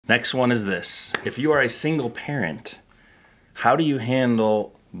Next one is this. If you are a single parent, how do you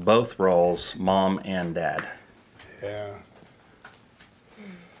handle both roles, mom and dad? Yeah.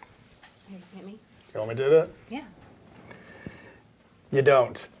 Hey, hit me? You want me to do it? Yeah. You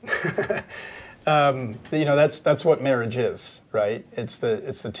don't. That's what marriage is, right? It's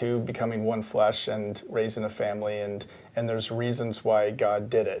the two becoming one flesh and raising a family, and there's reasons why God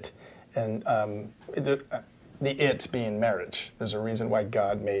did it, and the it being marriage. There's a reason why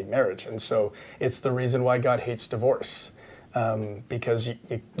God made marriage, and so it's the reason why God hates divorce, because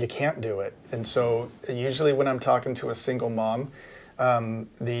you can't do it. And so usually when I'm talking to a single mom,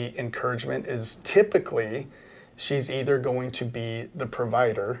 the encouragement is typically she's either going to be the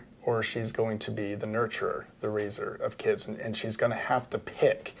provider or she's going to be the nurturer, the raiser of kids, and she's going to have to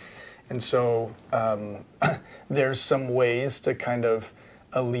pick. And so there's some ways to kind of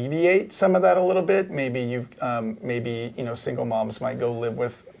alleviate some of that a little bit. Maybe single moms might go live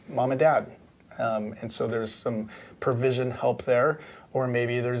with mom and dad, and so there's some provision help there, or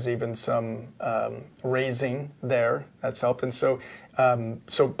maybe there's even some raising there that's helped. And so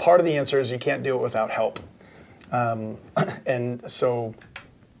part of the answer is you can't do it without help, and so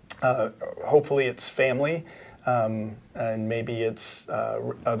hopefully it's family, and maybe it's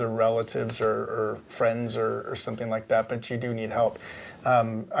other relatives or friends or something like that, but you do need help.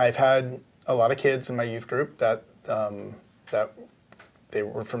 I've had a lot of kids in my youth group that they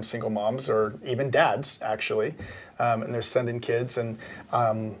were from single moms or even dads, actually, and they're sending kids. And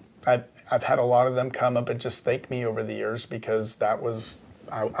I've had a lot of them come up and just thank me over the years because I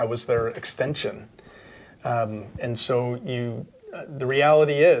was their extension. And so the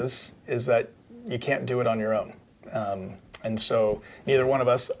reality is that you can't do it on your own. And so neither one of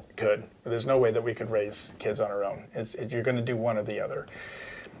us could. There's no way that we could raise kids on our own. You're going to do one or the other.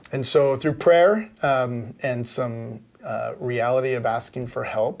 And so through prayer and some reality of asking for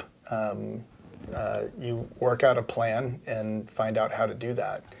help, you work out a plan and find out how to do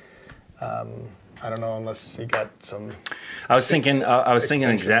that. I don't know unless you got some. I was thinking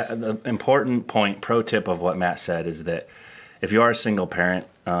the important point, pro tip of what Matt said is that if you are a single parent,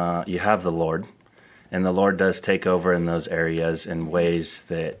 you have the Lord. And the Lord does take over in those areas in ways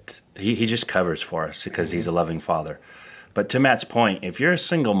that he just covers for us because he's a loving father. But to Matt's point, if you're a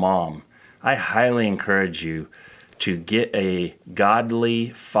single mom, I highly encourage you to get a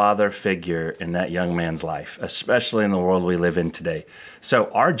godly father figure in that young man's life, especially in the world we live in today.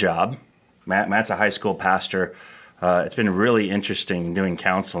 So our job, Matt's a high school pastor. It's been really interesting doing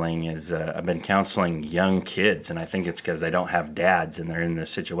counseling. I've been counseling young kids, and I think it's because they don't have dads and they're in this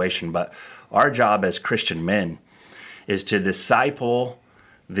situation. But our job as Christian men is to disciple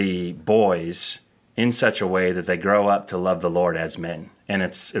the boys in such a way that they grow up to love the Lord as men. And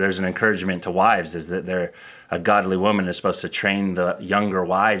there's an encouragement to wives is that a godly woman is supposed to train the younger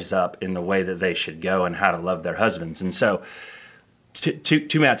wives up in the way that they should go and how to love their husbands. And so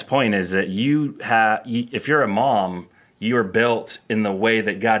to Matt's point is that if you're a mom, you are built in the way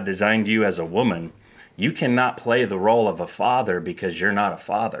that God designed you as a woman. You cannot play the role of a father because you're not a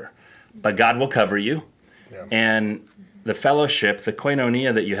father. But God will cover you. Yeah. And the fellowship, the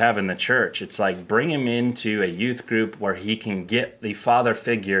koinonia that you have in the church, it's like bring him into a youth group where he can get the father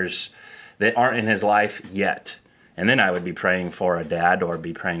figures that aren't in his life yet. And then I would be praying for a dad or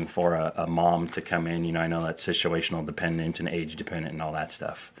be praying for a mom to come in. I know that's situational dependent and age dependent and all that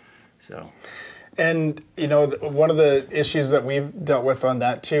stuff. So, and one of the issues that we've dealt with on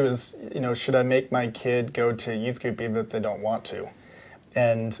that too is, should I make my kid go to youth group even if they don't want to?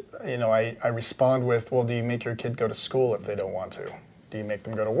 And I respond with, well, do you make your kid go to school if they don't want to? Do you make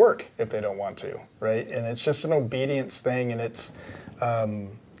them go to work if they don't want to? Right? And it's just an obedience thing, and it's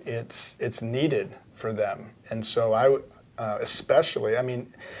needed for them. And so especially,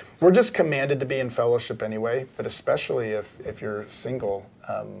 we're just commanded to be in fellowship anyway, but especially if you're single,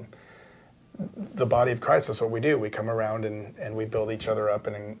 the body of Christ, that's what we do. We come around and we build each other up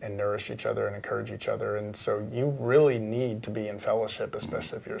and nourish each other and encourage each other. And so you really need to be in fellowship,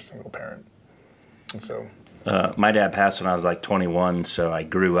 especially if you're a single parent. And so my dad passed when I was like 21, so I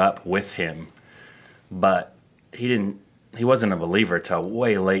grew up with him, but he wasn't a believer till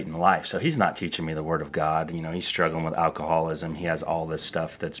way late in life, so he's not teaching me the Word of God. He's struggling with alcoholism. He has all this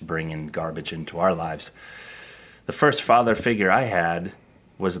stuff that's bringing garbage into our lives. The first father figure I had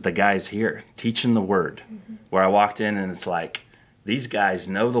was the guys here teaching the Word, where I walked in and it's like, these guys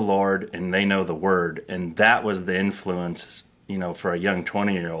know the Lord and they know the Word, and that was the influence, for a young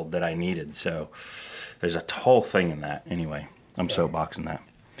 20-year-old that I needed. So there's a whole thing in that. Anyway, I'm soapboxing that.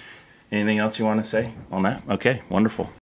 Anything else you want to say on that? Okay, wonderful.